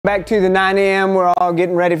Back to the 9 a.m. We're all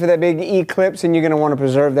getting ready for that big eclipse, and you're going to want to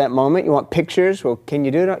preserve that moment. You want pictures? Well, can you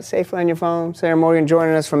do it safely on your phone? Sarah Morgan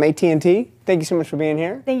joining us from AT&T. Thank you so much for being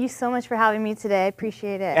here. Thank you so much for having me today. I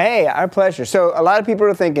appreciate it. Hey, our pleasure. So a lot of people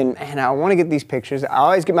are thinking, man, I want to get these pictures. I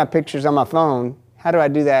always get my pictures on my phone. How do I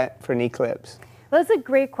do that for an eclipse? Well, that's a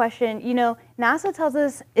great question. You know, NASA tells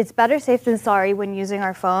us it's better safe than sorry when using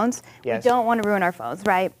our phones. Yes. We don't want to ruin our phones,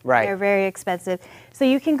 right? Right. They're very expensive. So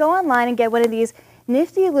you can go online and get one of these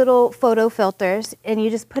nifty little photo filters, and you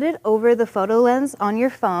just put it over the photo lens on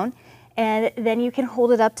your phone, and then you can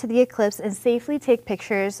hold it up to the eclipse and safely take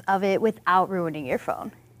pictures of it without ruining your phone.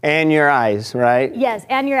 And your eyes, right? Yes,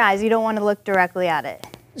 and your eyes. You don't want to look directly at it.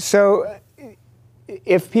 So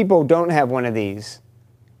if people don't have one of these,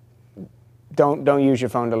 don't use your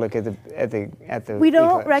phone to look at the We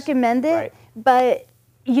don't eclipse. recommend it, Right. but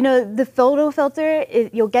you know, the photo filter,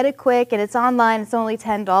 you'll get it quick, and it's online. It's only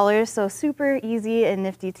 $10, so super easy and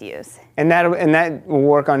nifty to use. And that will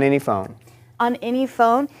work on any phone. On any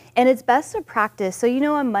phone, and it's best to practice. So you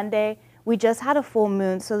know, on Monday we just had a full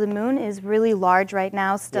moon, so the moon is really large right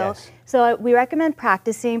now still. Yes. So we recommend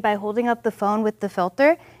practicing by holding up the phone with the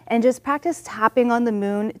filter and just practice tapping on the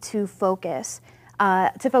moon to focus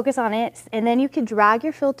on it, and then you can drag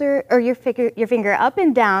your filter or your finger up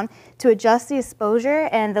and down to adjust the exposure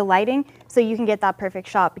and the lighting so you can get that perfect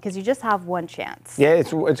shot, because you just have one chance. Yeah,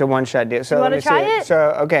 it's a one-shot deal. So You let wanna me try see it?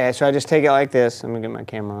 So okay, so I just take it like this. I'm gonna get my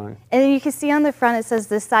camera on. And then you can see on the front it says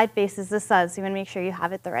this side faces the sun, so you want to make sure you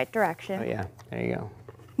have it the right direction. Oh yeah, there you go.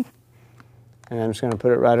 And I'm just gonna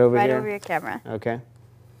put it right over Right here. over your camera. Okay.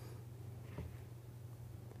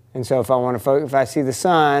 And so if I want to if I see the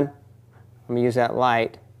sun, I'm gonna use that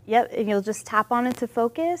light. Yep, and you'll just tap on it to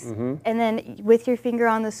focus, and then with your finger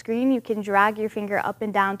on the screen, you can drag your finger up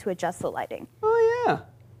and down to adjust the lighting. Oh yeah.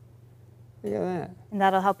 Look at that. And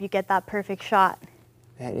that'll help you get that perfect shot.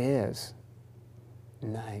 That is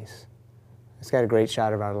nice. It's got a great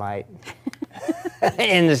shot of our light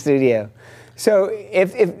in the studio. So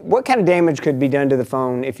what kind of damage could be done to the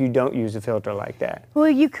phone if you don't use a filter like that? Well,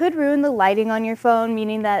 you could ruin the lighting on your phone,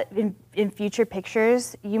 meaning that in future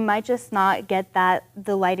pictures, you might just not get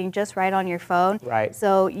the lighting just right on your phone. Right.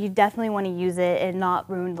 So you definitely want to use it and not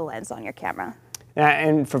ruin the lens on your camera.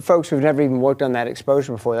 And for folks who've never even worked on that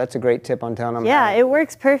exposure before, that's a great tip on telling them. Yeah, it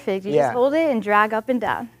works perfect. You Yeah. just hold it and drag up and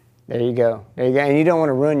down. There you go. There you go. And you don't want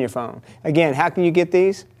to ruin your phone. Again, how can you get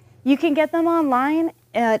these? You can get them online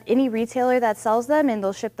at any retailer that sells them, and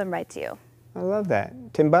they'll ship them right to you. I love that.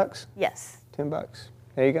 $10? Yes. $10.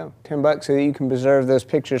 There you go. $10 so that you can preserve those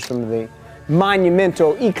pictures from the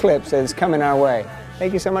monumental eclipse that is coming our way.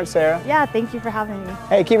 Thank you so much, Sarah. Yeah, thank you for having me.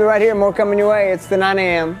 Hey, keep it right here. More coming your way. It's the 9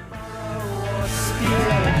 a.m.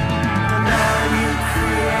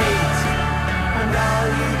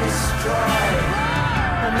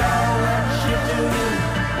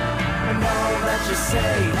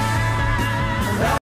 Say